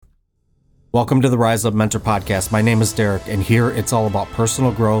Welcome to the Rise Up Mentor Podcast. My name is Derek, and here it's all about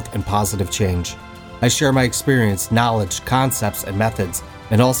personal growth and positive change. I share my experience, knowledge, concepts, and methods,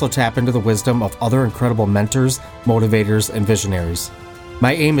 and also tap into the wisdom of other incredible mentors, motivators, and visionaries.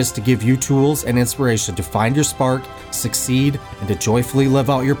 My aim is to give you tools and inspiration to find your spark, succeed, and to joyfully live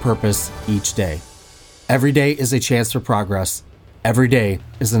out your purpose each day. Every day is a chance for progress. Every day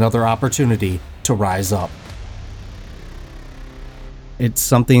is another opportunity to rise up. It's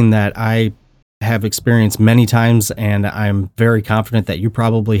something that I have experienced many times, and I'm very confident that you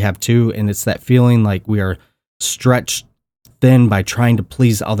probably have too. And it's that feeling like we are stretched thin by trying to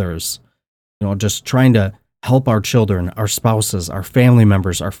please others, just trying to help our children, our spouses, our family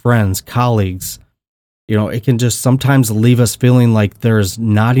members, our friends, colleagues. It can just sometimes leave us feeling like there's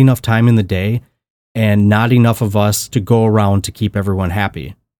not enough time in the day and not enough of us to go around to keep everyone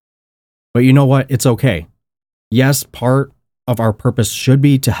happy. But you know what? It's okay. Yes, part of our purpose should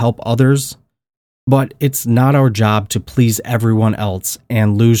be to help others, but it's not our job to please everyone else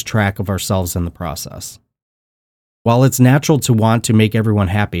and lose track of ourselves in the process. While it's natural to want to make everyone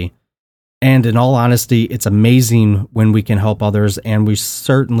happy, and in all honesty, it's amazing when we can help others, and we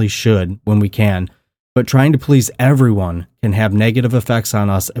certainly should when we can, but trying to please everyone can have negative effects on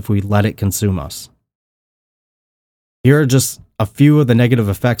us if we let it consume us. Here are just a few of the negative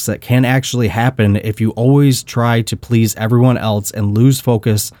effects that can actually happen if you always try to please everyone else and lose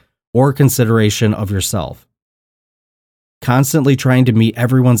focus or consideration of yourself. Constantly trying to meet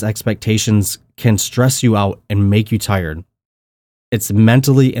everyone's expectations can stress you out and make you tired. It's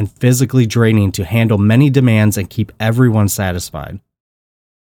mentally and physically draining to handle many demands and keep everyone satisfied.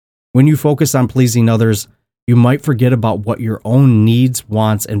 When you focus on pleasing others, you might forget about what your own needs,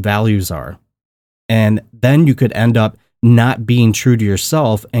 wants, and values are. And then you could end up not being true to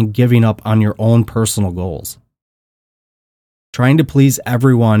yourself and giving up on your own personal goals. Trying to please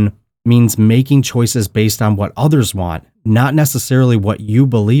everyone means making choices based on what others want, not necessarily what you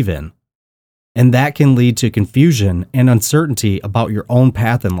believe in. And that can lead to confusion and uncertainty about your own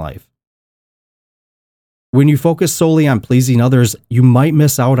path in life. When you focus solely on pleasing others, you might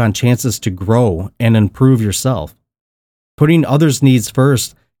miss out on chances to grow and improve yourself. Putting others' needs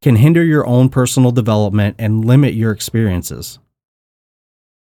first can hinder your own personal development and limit your experiences.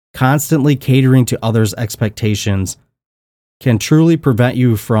 Constantly catering to others' expectations can truly prevent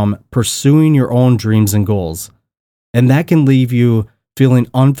you from pursuing your own dreams and goals, and that can leave you feeling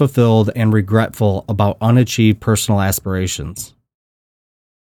unfulfilled and regretful about unachieved personal aspirations.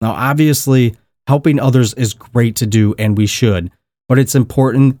 Now, obviously, helping others is great to do, and we should, but it's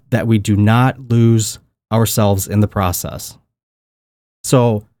important that we do not lose ourselves in the process.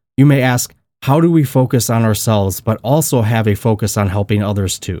 So, you may ask, how do we focus on ourselves, but also have a focus on helping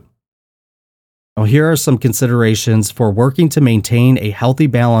others too? Now, here are some considerations for working to maintain a healthy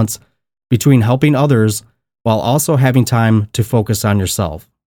balance between helping others while also having time to focus on yourself.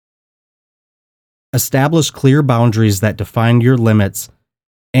 Establish clear boundaries that define your limits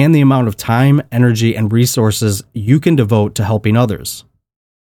and the amount of time, energy, and resources you can devote to helping others.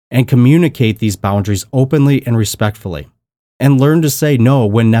 And communicate these boundaries openly and respectfully, and learn to say no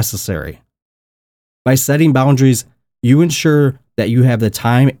when necessary. By setting boundaries, you ensure that you have the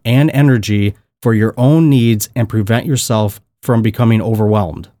time and energy for your own needs and prevent yourself from becoming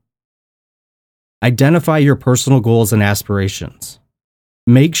overwhelmed. Identify your personal goals and aspirations.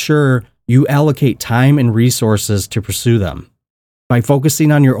 Make sure you allocate time and resources to pursue them. By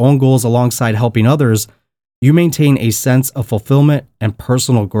focusing on your own goals alongside helping others, you maintain a sense of fulfillment and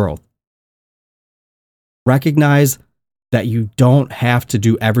personal growth. Recognize that you don't have to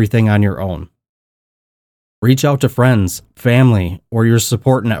do everything on your own. Reach out to friends, family, or your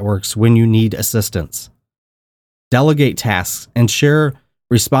support networks when you need assistance. Delegate tasks and share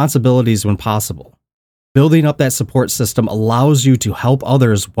responsibilities when possible. Building up that support system allows you to help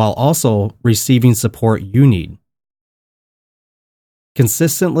others while also receiving support you need.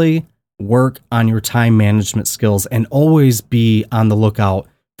 Consistently work on your time management skills and always be on the lookout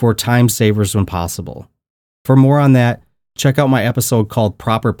for time savers when possible. For more on that, check out my episode called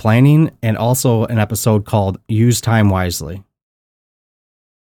Proper Planning and also an episode called Use Time Wisely.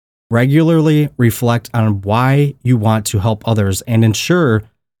 Regularly reflect on why you want to help others and ensure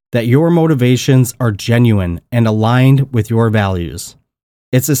that your motivations are genuine and aligned with your values.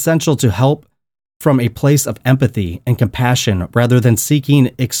 It's essential to help from a place of empathy and compassion rather than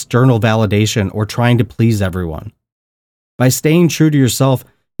seeking external validation or trying to please everyone. By staying true to yourself,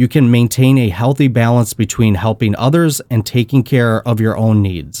 you can maintain a healthy balance between helping others and taking care of your own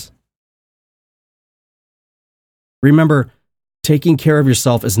needs. Remember, taking care of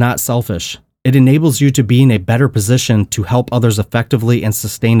yourself is not selfish. It enables you to be in a better position to help others effectively and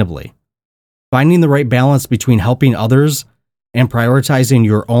sustainably. Finding the right balance between helping others and prioritizing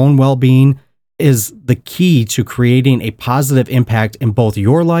your own well-being is the key to creating a positive impact in both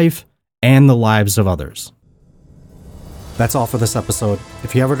your life and the lives of others. That's all for this episode.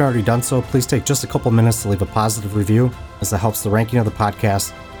 If you haven't already done so, please take just a couple minutes to leave a positive review, as that helps the ranking of the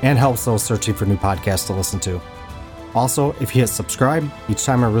podcast and helps those searching for new podcasts to listen to. Also, if you hit subscribe, each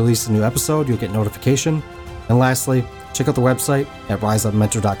time I release a new episode, you'll get notification. And lastly, check out the website at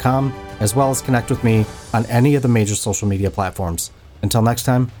riseupmentor.com, as well as connect with me on any of the major social media platforms. Until next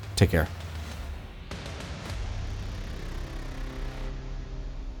time, take care.